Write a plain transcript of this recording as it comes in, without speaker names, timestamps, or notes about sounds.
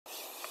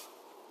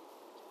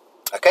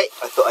Okay,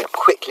 I thought I'd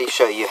quickly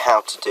show you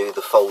how to do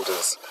the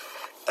folders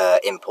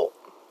import.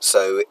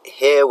 So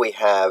here we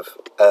have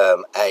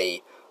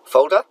a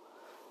folder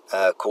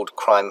called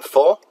Crime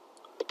 4.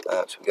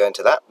 So we go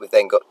into that. We've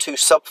then got two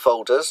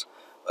subfolders,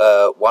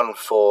 one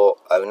for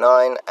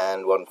 09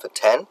 and one for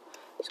 10.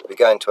 So if we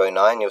go into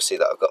 09, you'll see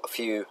that I've got a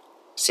few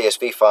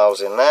CSV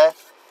files in there.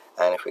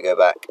 And if we go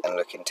back and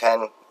look in 10,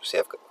 you'll see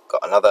I've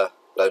got another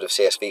load of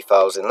CSV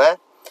files in there.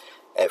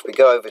 And if we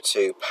go over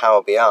to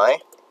Power BI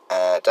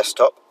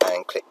desktop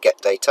and click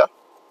Get Data,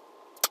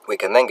 we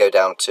can then go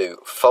down to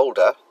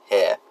Folder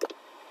here,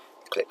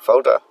 click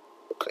Folder,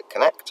 click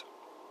Connect.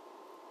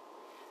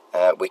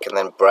 We can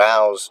then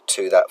browse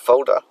to that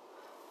folder.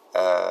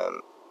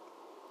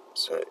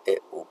 So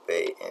it will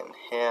be in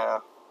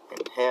here,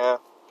 in here,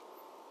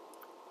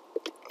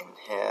 in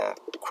here,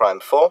 Crime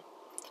 4.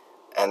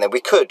 And then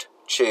we could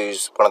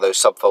choose one of those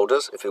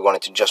subfolders if we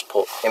wanted to just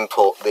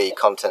import the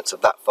contents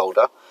of that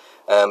folder.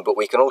 But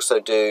we can also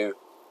do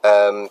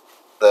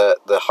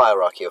the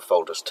hierarchy of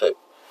folders too.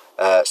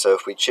 So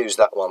if we choose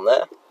that one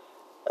there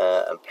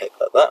and pick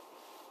like that,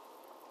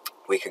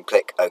 we can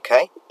click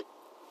OK.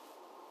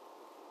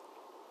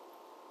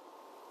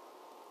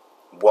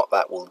 What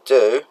that will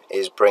do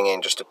is bring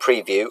in just a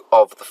preview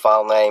of the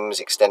file names,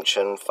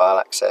 extension, file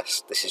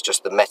access. This is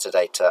just the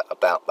metadata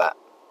about that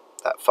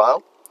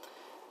file.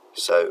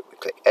 So we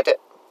click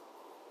Edit,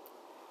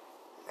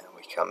 and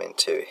we come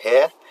into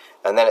here,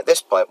 and then at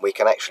this point we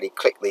can actually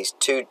click these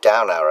two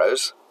down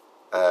arrows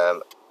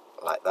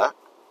like that,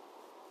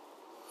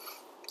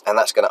 and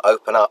that's going to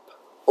open up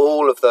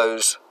all of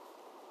those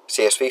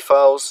CSV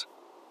files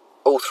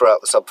all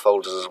throughout the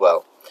subfolders as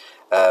well.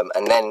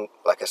 And then,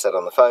 like I said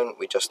on the phone,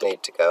 we just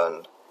need to go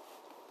and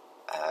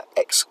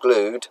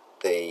exclude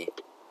the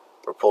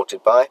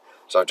reported by.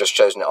 So I've just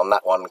chosen it on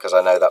that one because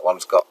I know that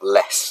one's got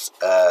less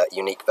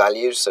unique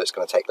values, so it's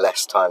going to take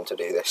less time to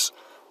do this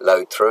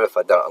load through. If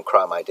I'd done it on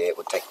crime ID, it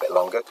would take a bit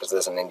longer because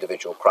there's an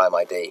individual crime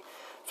ID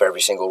for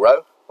every single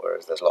row,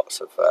 whereas there's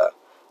lots of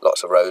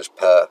rows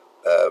per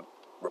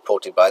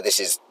reported by. This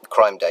is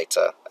crime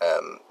data,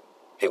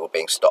 people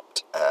being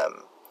stopped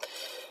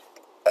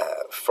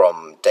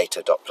from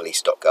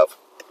data.police.gov.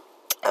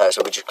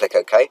 So we just click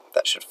OK.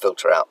 That should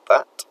filter out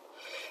that.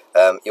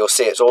 You'll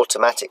see it's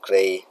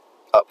automatically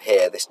up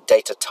here, this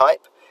data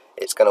type.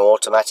 It's going to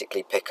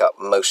automatically pick up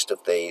most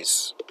of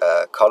these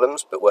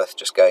columns, but worth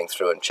just going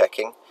through and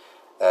checking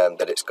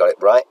that it's got it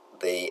right.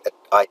 The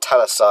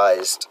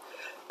italicized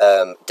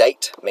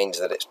date means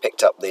that it's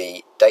picked up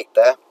the date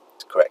there.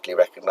 It's correctly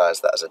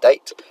recognized that as a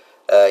date.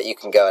 You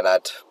can go and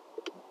add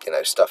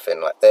stuff in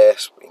like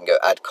this. We can go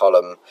add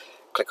column,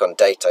 click on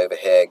date over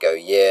here, go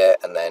year,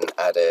 and then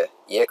add a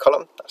year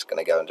column. That's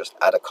going to go and just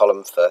add a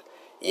column for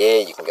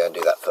year. You can go and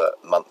do that for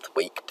month,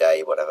 week,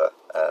 day, whatever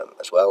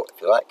as well,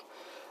 if you like.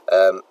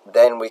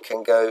 Then we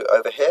can go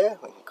over here.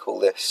 We can call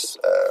this,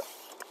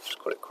 just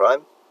call it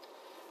crime.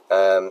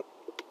 Go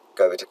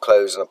over to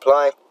close and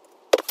apply.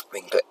 We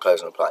can click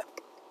close and apply.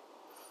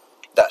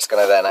 That's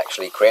going to then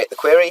actually create the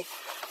query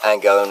and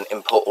go and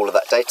import all of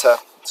that data.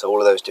 So all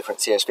of those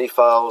different CSV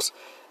files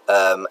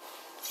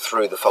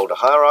through the folder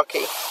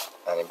hierarchy,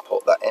 and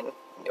import that in.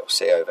 And you'll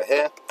see over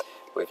here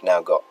we've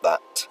now got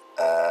that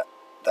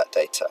that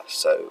data.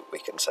 So we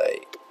can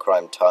say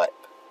crime type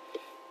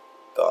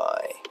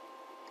by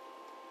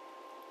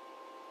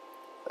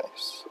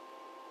this,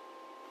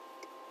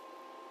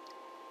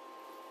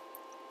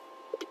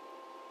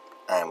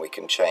 and we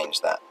can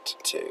change that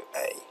to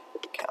a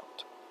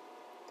count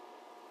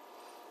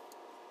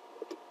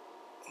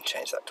and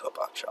change that to a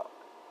bar chart.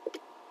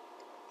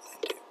 Then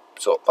do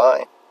sort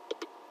by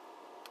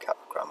count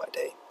crime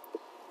ID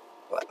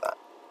like that.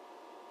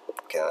 We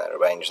can then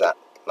arrange that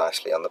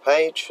nicely on the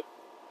page,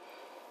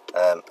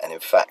 and in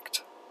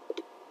fact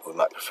we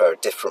might prefer a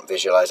different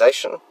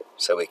visualization,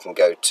 so we can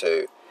go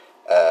to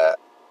a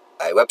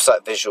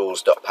website,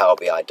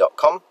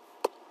 visuals.powerbi.com.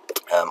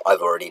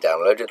 I've already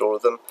downloaded all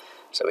of them,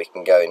 so we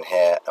can go in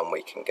here and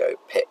we can go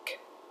pick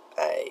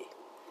a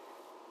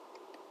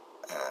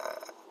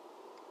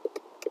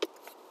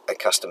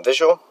custom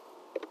visual,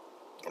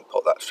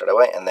 import that straight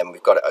away, and then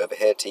we've got it over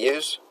here to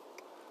use,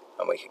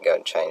 and we can go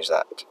and change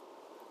that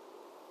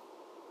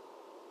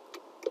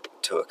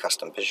to a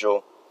custom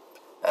visual.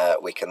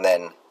 We can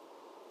then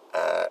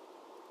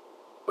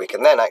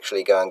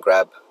actually go and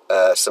grab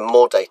some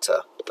more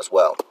data as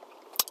well.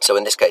 So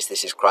in this case,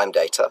 this is crime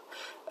data.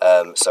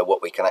 So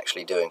what we can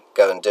actually go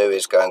and do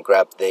is go and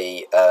grab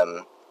the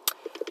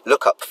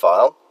Lookup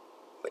File,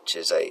 which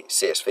is a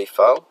CSV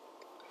file,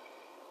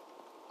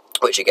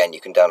 which again you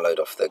can download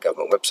off the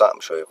government website.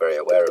 I'm sure you're very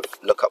aware of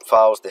lookup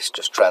files. This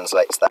just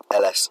translates that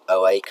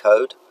LSOA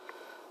code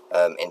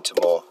into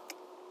more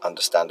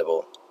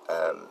understandable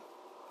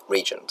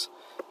regions.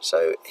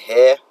 So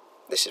here,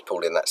 this is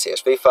pulled in that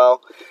CSV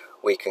file.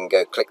 We can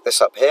go click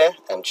this up here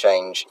and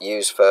change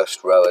use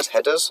first row as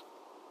headers,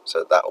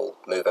 so that will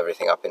move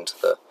everything up into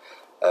the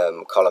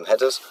column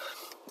headers.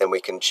 Then we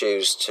can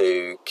choose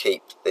to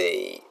keep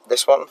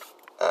this one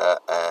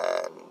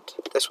and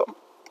this one.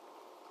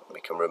 We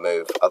can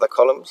remove other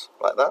columns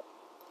like that.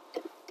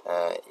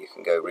 You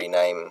can go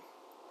rename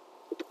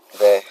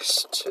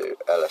this to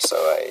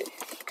LSOA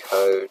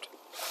code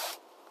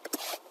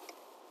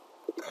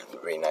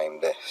and rename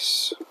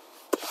this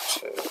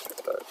to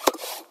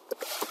local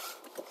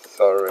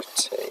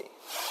authority,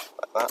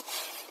 like that.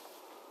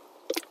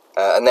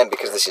 And then,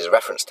 because this is a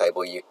reference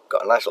table, you've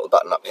got a nice little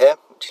button up here,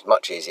 which is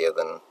much easier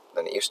than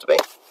it used to be.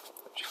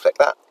 Just click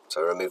that,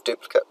 so remove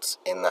duplicates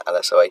in that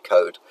LSOA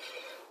code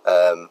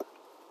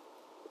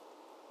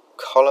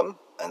column,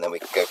 and then we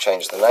can go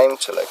change the name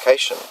to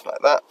location, like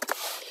that.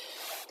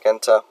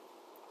 Enter,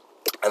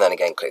 and then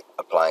again click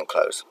apply and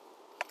close.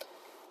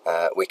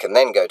 We can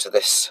then go to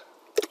this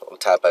little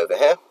tab over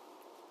here,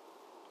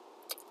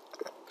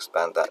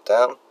 expand that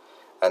down,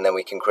 and then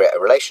we can create a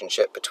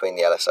relationship between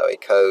the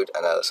LSOA code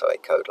and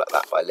LSOA code, like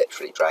that, by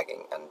literally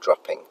dragging and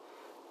dropping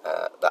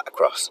that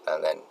across.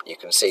 And then you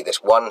can see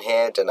this 1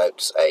 here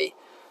denotes a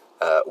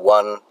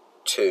 1,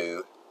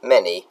 2,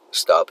 many,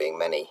 star being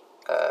many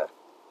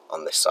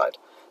on this side.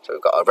 So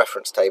we've got our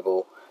reference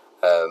table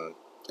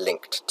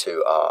linked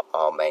to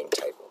our main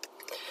table.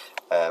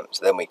 So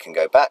then we can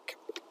go back,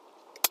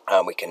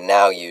 and we can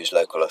now use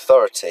local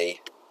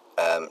authority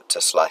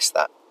to slice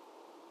that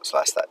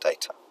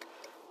data.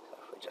 So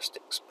if we just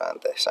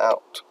expand this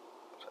out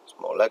so it's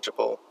more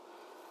legible,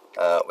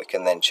 we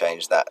can then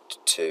change that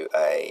to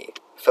a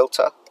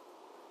filter,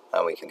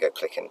 and we can go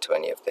click into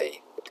any of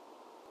the.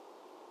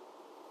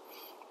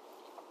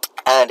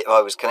 And if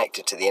I was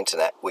connected to the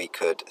internet, we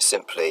could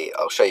simply,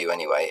 I'll show you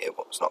anyway,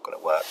 it's not going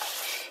to work,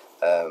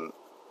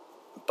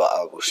 but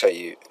I will show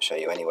you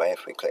anyway.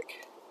 If we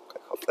click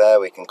off there,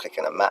 we can click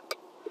in a map.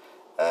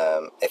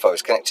 If I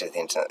was connected to the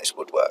internet, this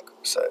would work,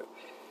 so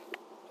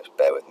just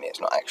bear with me,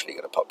 it's not actually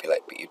going to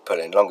populate, but you'd put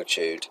in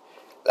longitude,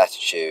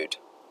 latitude,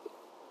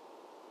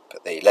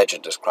 put the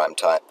legend as crime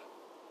type,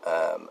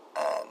 and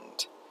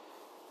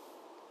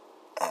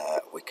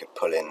we could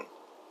pull in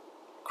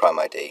crime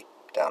ID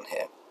down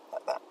here,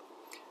 like that.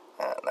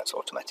 And that's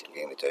automatically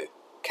going to do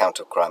count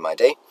of crime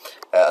ID,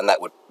 and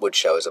that would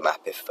show as a map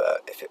if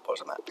it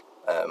was a map.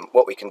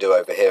 What we can do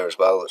over here as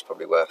well, that's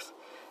probably worth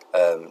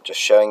just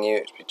showing you,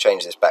 is we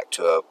change this back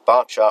to a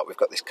bar chart. We've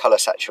got this colour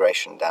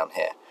saturation down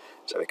here,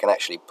 so we can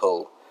actually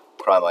pull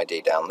crime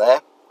ID down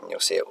there, and you'll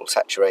see it will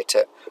saturate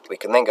it. We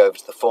can then go over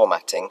to the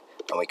formatting,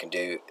 and we can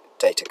do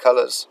data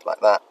colours, like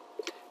that,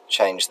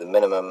 change the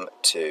minimum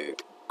to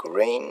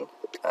green,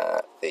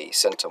 the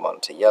centre one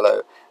to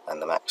yellow,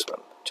 and the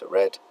maximum to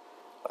red,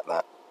 like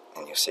that,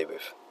 and you'll see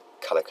we've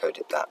colour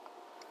coded that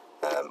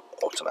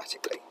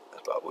automatically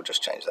as well. We'll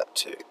just change that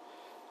to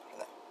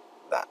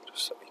that,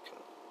 just so we can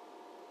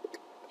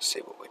see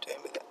what we're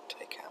doing with it.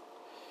 Take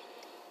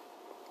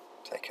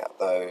out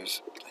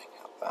those, take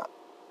out that.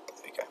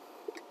 There we go.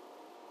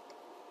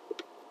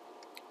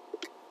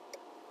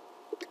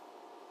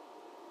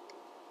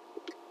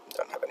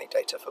 Don't have any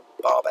data for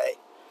Barbie,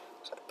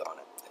 so darn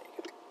it. There you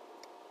go.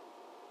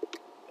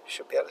 You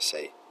should be able to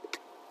see.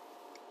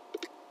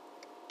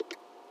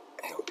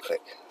 We'll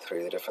click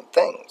through the different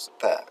things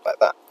there, like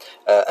that.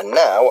 And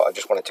now what I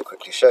just wanted to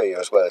quickly show you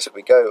as well is if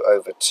we go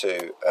over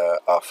to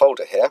our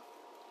folder here,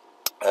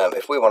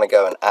 if we want to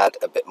go and add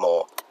a bit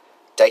more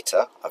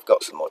data, I've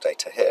got some more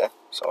data here,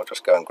 so I'll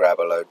just go and grab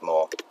a load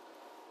more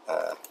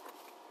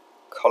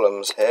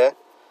columns here,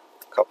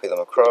 copy them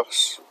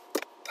across,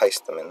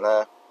 paste them in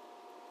there,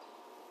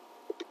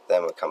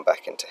 then we'll come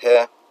back into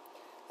here,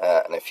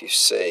 and if you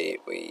see,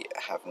 we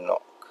have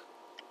not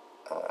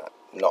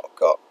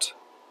got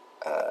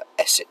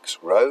Essex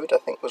Road, I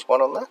think was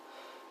one on there.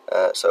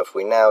 So if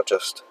we now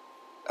just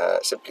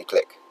simply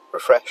click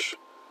refresh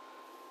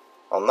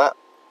on that,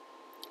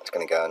 it's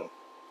going to go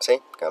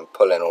and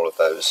pull in all of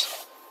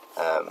those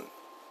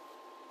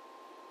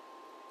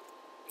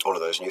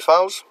new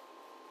files.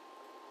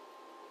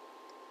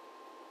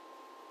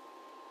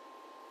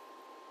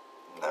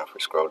 Now if we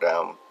scroll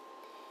down,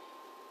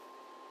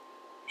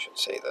 you should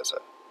see there's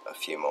a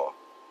few more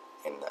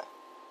in there.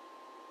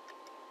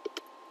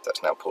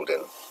 That's now pulled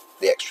in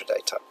the extra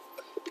data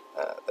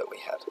that we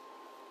had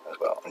as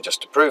well. And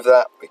just to prove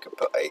that, we could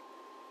put a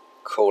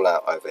call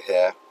out over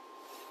here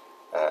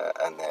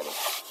and then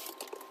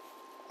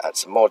add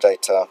some more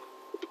data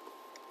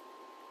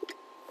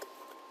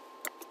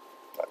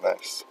like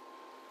this.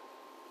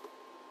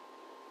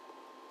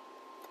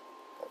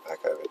 Go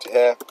back over to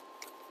here,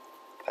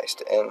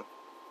 paste it in,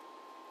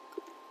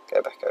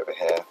 go back over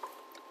here,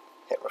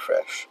 hit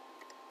refresh,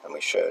 and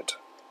we should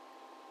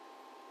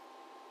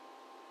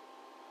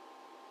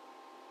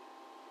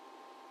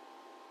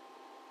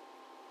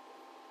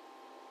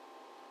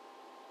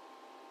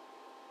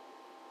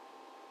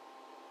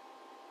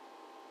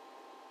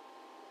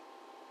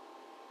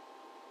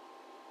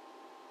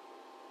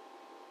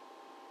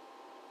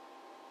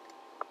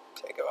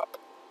go up.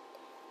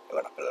 It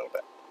went up a little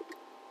bit.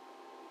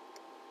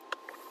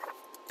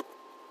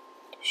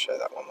 Just show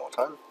that one more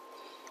time.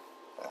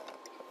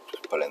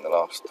 Just pull in the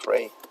last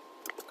three.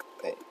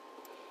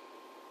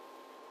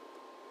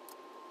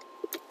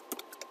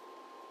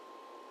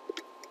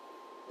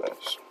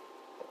 This,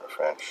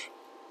 refresh.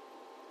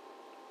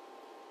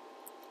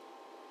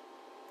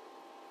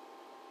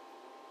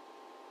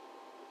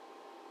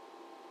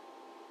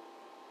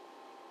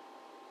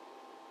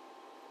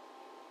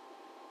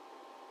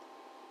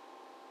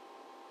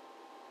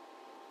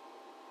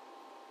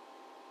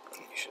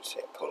 You should see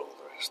it pull all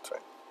the rest through.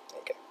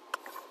 There you go.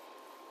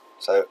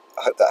 So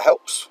I hope that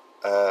helps.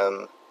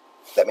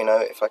 Let me know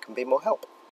if I can be more help.